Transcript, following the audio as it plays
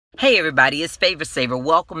Hey everybody, it's Favor Saver.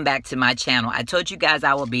 Welcome back to my channel. I told you guys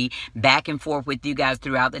I will be back and forth with you guys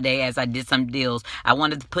throughout the day as I did some deals. I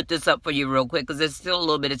wanted to put this up for you real quick because there's still a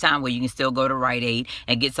little bit of time where you can still go to Rite Aid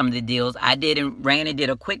and get some of the deals. I ran and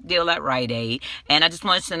did a quick deal at Rite Aid, and I just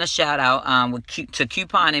want to send a shout out to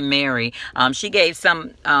Coupon and Mary. She gave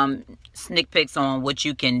some sneak peeks on what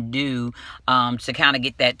you can do to kind of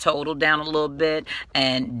get that total down a little bit,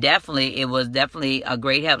 and it was definitely a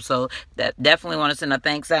great help. So definitely want to send a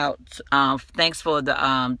thanks out. Thanks for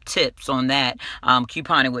the tips on that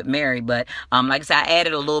couponing with Mary. But like I said, I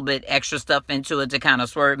added a little bit extra stuff into it to kind of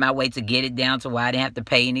swerve my way to get it down to where I didn't have to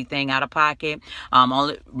pay anything out of pocket.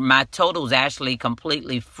 My total was actually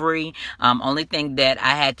completely free. Only thing that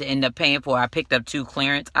I had to end up paying for, I picked up 2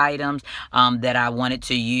 clearance items that I wanted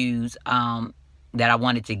to use, that I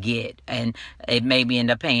wanted to get, and it made me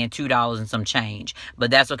end up paying $2 and some change,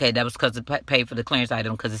 but that's okay. That was because I paid for the clearance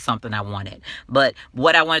item because it's something I wanted. But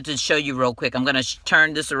what I wanted to show you real quick, I'm going to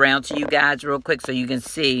turn this around to you guys real quick so you can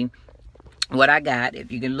see what I got.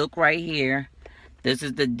 If you can look right here, this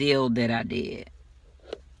is the deal that I did.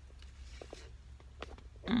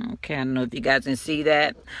 Okay, I don't know if you guys can see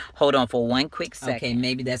that. Hold on for one quick second. Okay,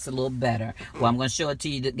 maybe that's a little better. Well, I'm going to show it to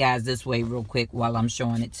you guys this way real quick while I'm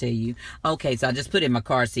showing it to you. Okay, so I just put it in my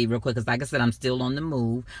car seat real quick because, like I said, I'm still on the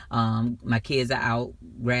move. My kids are out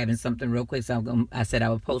grabbing something real quick, so I said I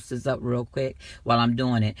would post this up real quick while I'm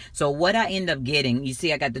doing it. So what I end up getting, you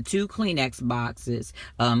see I got the 2 Kleenex boxes,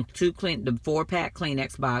 the 4-pack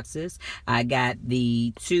Kleenex boxes. I got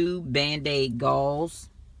the 2 Band-Aid gauze.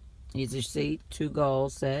 You see 2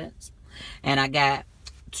 gauze sets, and I got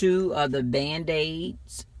 2 of the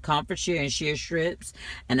Band-Aids, comfort shear and shear strips,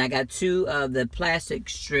 and I got 2 of the plastic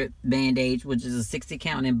strip Band-Aids, which is a 60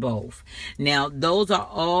 count in both. Now those are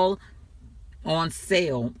all on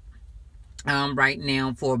sale right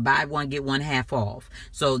now for buy one get one half off.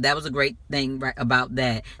 So that was a great thing about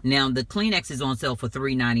that. Now the Kleenex is on sale for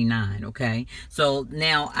 $3.99. Okay, so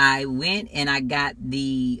now I went and I got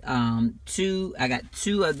the I got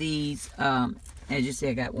 2 of these, as you see,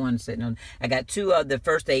 I got one sitting on. I got 2 of the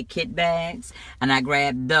first aid kit bags, and I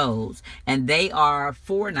grabbed those, and they are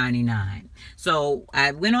 $4.99. So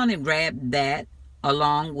I went on and grabbed that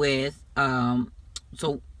along with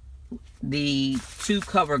so the 2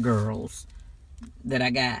 cover girls that I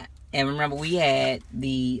got. And remember, we had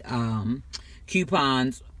the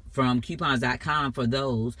coupons from coupons.com for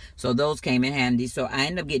those, so those came in handy. So I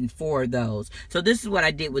ended up getting 4 of those. So this is what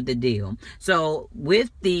I did with the deal. So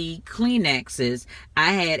with the Kleenexes,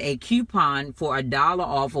 I had a coupon for $1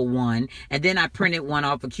 off of one, and then I printed one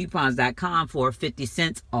off of coupons.com for 50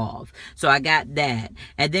 cents off. So I got that.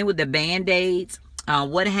 And then with the Band-Aids,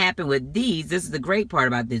 what happened with these, this is the great part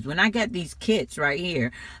about this. When I got these kits right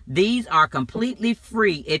here, these are completely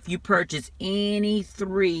free if you purchase any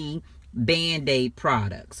 3 Band-Aid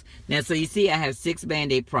products. Now, so you see I have 6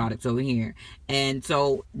 Band-Aid products over here. And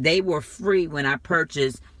so they were free when I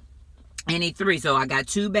purchased any 3. So I got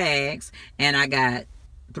 2 bags and I got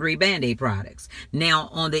 3 Band-Aid products. Now,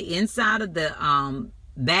 on the inside of the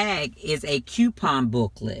bag is a coupon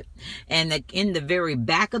booklet, and in the very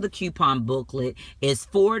back of the coupon booklet is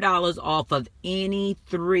 $4 off of any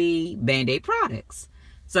 3 Band-Aid products.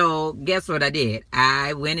 So guess what I did?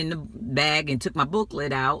 I went in the bag and took my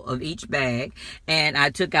booklet out of each bag, and I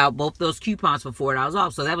took out both those coupons for $4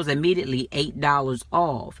 off. So that was immediately $8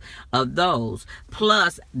 off of those.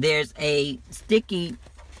 Plus there's a sticky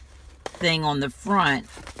thing on the front.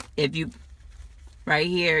 If you right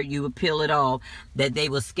here, you would peel it off, that they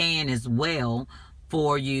will scan as well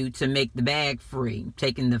for you to make the bag free,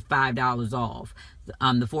 taking the $5 off, the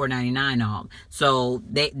 $4.99 off. So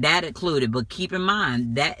that included, but keep in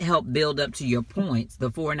mind that helped build up to your points,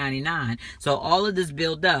 the $4.99. So all of this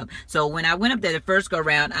built up. So when I went up there the first go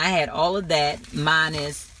around, I had all of that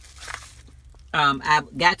minus. I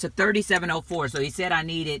got to 3704, so he said I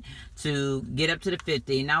needed to get up to the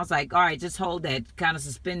 50, and I was like, all right, just hold that, kind of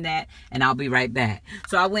suspend that, and I'll be right back.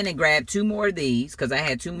 So I went and grabbed 2 more of these because I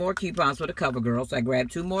had 2 more coupons for the cover girl. So I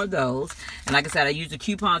grabbed 2 more of those, and like I said, I used the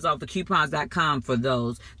coupons off the coupons.com for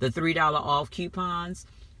those, the $3 off coupons.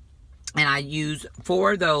 And I used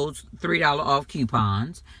 4 of those $3 off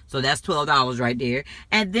coupons. So that's $12 right there.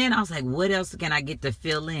 And then I was like, what else can I get to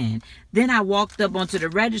fill in? Then I walked up onto the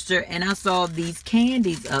register and I saw these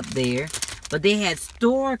candies up there. But they had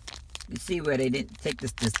store, you see where they didn't take the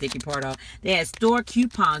sticky part off? They had store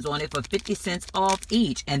coupons on it for 50 cents off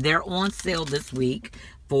each. And they're on sale this week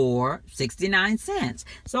for 69 cents.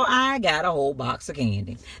 So I got a whole box of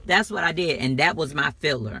candy. That's what I did, and that was my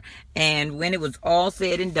filler. And when it was all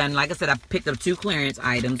said and done, like I said, I picked up 2 clearance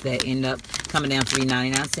items that ended up coming down to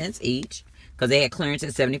 99 cents each. because they had clearance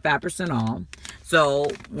at 75% off. So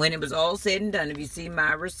when it was all said and done, if you see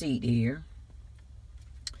my receipt here,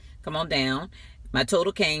 come on down, my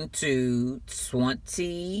total came to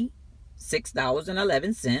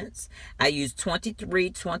 $26.11. I used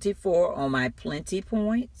 $23.24 on my Plenty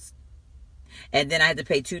points. And then I had to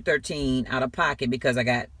pay $2.13 out of pocket because I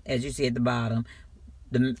got, as you see at the bottom,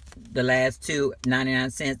 the last two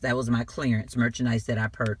 99¢. That was my clearance merchandise that I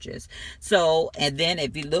purchased. So, and then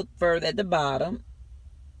if you look further at the bottom,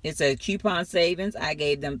 it says coupon savings. I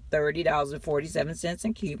gave them $30.47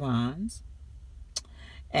 in coupons.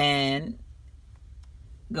 And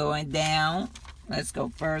going down, let's go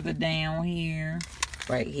further down here,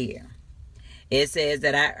 right here. It says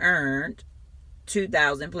that I earned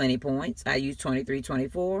 2,000 Plenty points. I used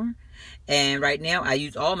 $23.24, and right now I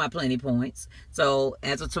use all my Plenty points. So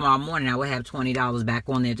as of tomorrow morning, I will have $20 back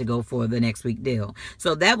on there to go for the next week deal.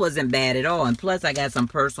 So that wasn't bad at all. And plus, I got some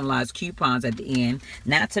personalized coupons at the end.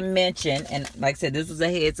 Not to mention, and like I said, this was a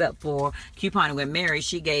heads up for couponing with Mary.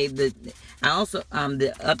 She gave the, I also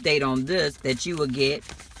the update on this that you will get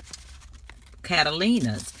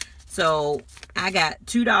Catalinas. So I got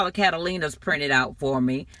 $2 Catalinas printed out for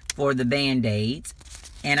me for the Band-Aids.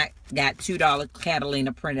 And I got $2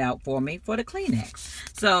 Catalina printed out for me for the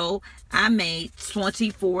Kleenex. So I made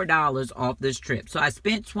 $24 off this trip. So I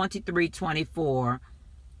spent $23.24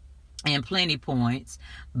 in Plenty points.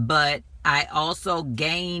 But I also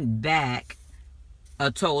gained back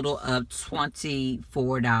a total of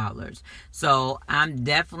 $24. So I'm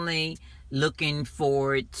definitely looking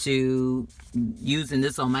forward to using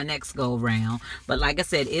this on my next go round. But like I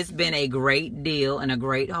said, it's been a great deal and a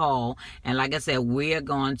great haul. And like I said, we're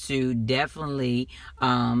going to definitely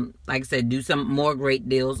like I said, do some more great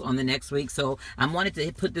deals on the next week. So I wanted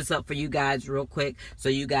to put this up for you guys real quick so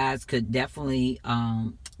you guys could definitely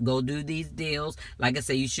go do these deals. Like I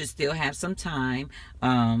said, you should still have some time.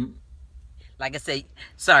 Like I said,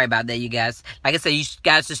 sorry about that, you guys. Like I said, you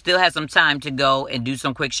guys should still have some time to go and do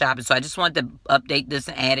some quick shopping. So I just wanted to update this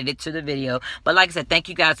and added it to the video. But like I said, thank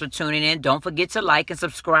you guys for tuning in. Don't forget to like and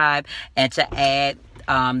subscribe and to add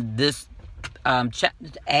add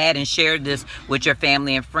and share this with your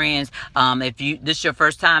family and friends. If this is your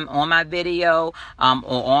first time on my video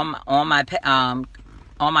or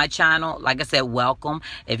on my channel, like I said, welcome.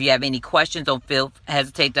 If you have any questions, don't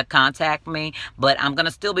hesitate to contact me. But I'm going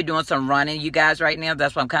to still be doing some running, you guys, right now.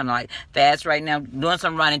 That's why I'm kind of like fast right now. Doing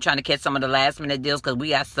some running, trying to catch some of the last minute deals because we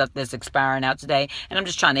got stuff that's expiring out today. And I'm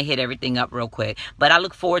just trying to hit everything up real quick. But I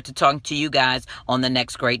look forward to talking to you guys on the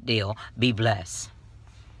next great deal. Be blessed.